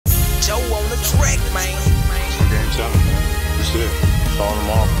the track, man. Some game 7, man. That's it. It's all them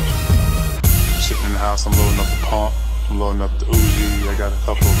offers. Sitting in the house, I'm loading up the pump. I'm loading up the Uzi. I got a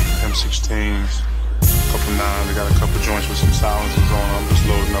couple M16s, a couple 9s. I got a couple joints with some silencers on. I'm just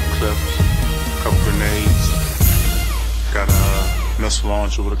loading up clips, a couple grenades. Got a missile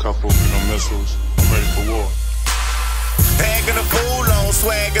launcher with a couple, missiles. I'm ready for war. Hacking a fool on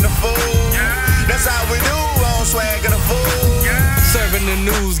Swac'N the fool. Yeah. That's how we do on Swac'N the fool. Yeah. Serving the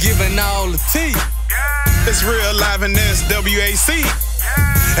news, giving all the tea. Yeah. It's real live in this WAC. Yeah.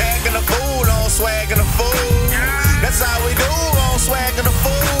 Hacking a fool on Swac'N the fool. Yeah. That's how we do on Swac'N the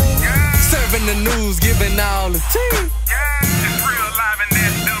fool. Yeah. Serving the news, giving all the tea. Yeah. It's real live in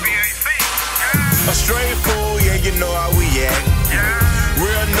this WAC. Yeah. A straight fool, yeah, you know how we act. Yeah.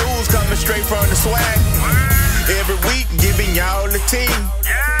 Real news coming straight from the swag. Every week giving y'all the tea.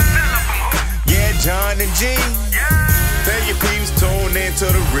 Yeah, John and G. Tell your peeps tune into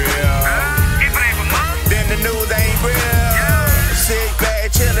the real. Then the news ain't real. Sit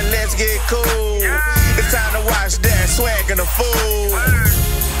back, chillin', let's get cool. It's time to watch that Swac'N the fool.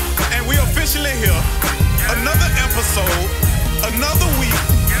 And we officially here. Another episode, another week.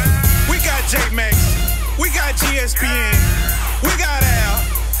 We got J-Max, we got GSPN, we got Al.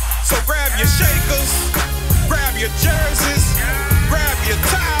 So grab your shakers, grab your jerseys, grab your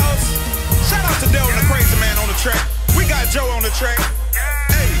towels. Shout out to Dylan the Crazy Man on the track. We got Joe on the track.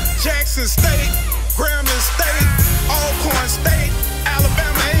 Hey, Jackson State, Grambling State, Alcorn State,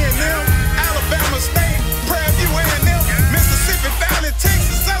 Alabama A&M, Alabama State, Prairie View A&M, Mississippi Valley,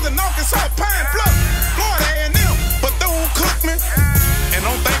 Texas, Southern Arkansas, Pine Bluff, Florida A&M, Bethune-Cookman. And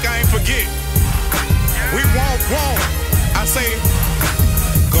don't think I ain't forget. We won't. I say,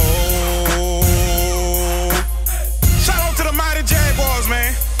 go. Shout out to the mighty Jaguars,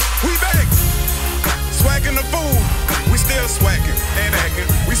 man. We back. Swac'N the fool. We still swacking and acting.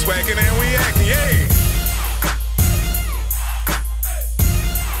 We swacking and we acting, yeah.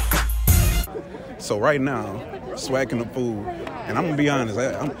 So right now, Swac'N the fool, and I'm gonna be honest,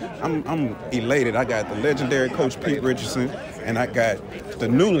 I'm elated. I got the legendary Coach Pete Richardson, and I got the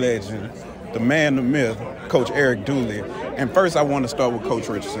new legend, the man, the myth, Coach Eric Dooley. And first, I want to start with Coach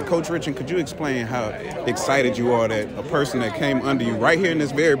Richardson. Coach Richardson, could you explain how excited you are that a person that came under you right here in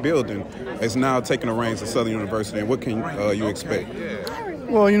this very building is now taking the reins of Southern University, and what can you expect?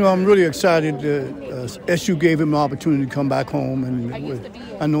 Well, I'm really excited that SU gave him an opportunity to come back home, and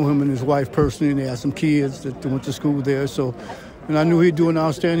I know him and his wife personally, and they have some kids that went to school there, and I knew he'd do an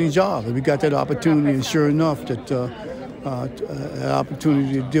outstanding job, and we got that opportunity, and sure enough, that an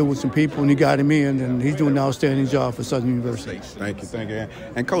opportunity to deal with some people, and he got him in, and he's doing an outstanding job for Southern University. Thank you.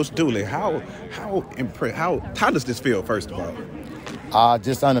 And Coach Dooley, how does this feel, first of all?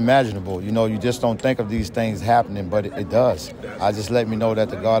 Just unimaginable. You just don't think of these things happening, but it does. I just let me know that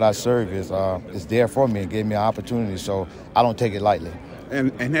the God I serve is there for me and gave me an opportunity, so I don't take it lightly.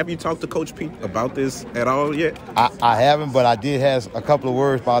 And have you talked to Coach Pete about this at all yet? I haven't, but I did have a couple of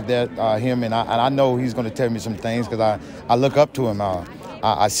words about that, him, and I know he's going to tell me some things because I look up to him.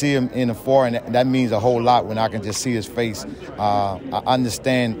 I see him in the floor, and that means a whole lot when I can just see his face. I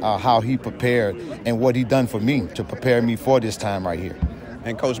understand how he prepared and what he done for me to prepare me for this time right here.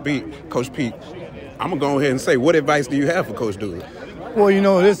 And Coach Pete, I'm going to go ahead and say, what advice do you have for Coach Dooley? Well,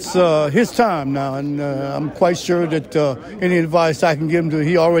 it's his time now, and I'm quite sure that any advice I can give him,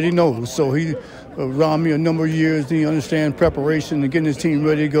 he already knows. So he around me a number of years, and he understands preparation and getting his team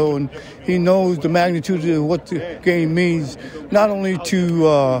ready to go, and he knows the magnitude of what the game means, not only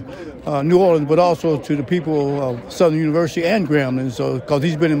to New Orleans, but also to the people of Southern University and Grambling, because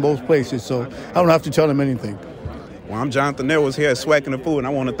he's been in both places, so I don't have to tell him anything. Well, I'm Jonathan Edwards here at Swac'N the fool, and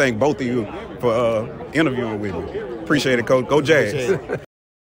I want to thank both of you for interviewing with me. Appreciate it, Coach. Go Jags.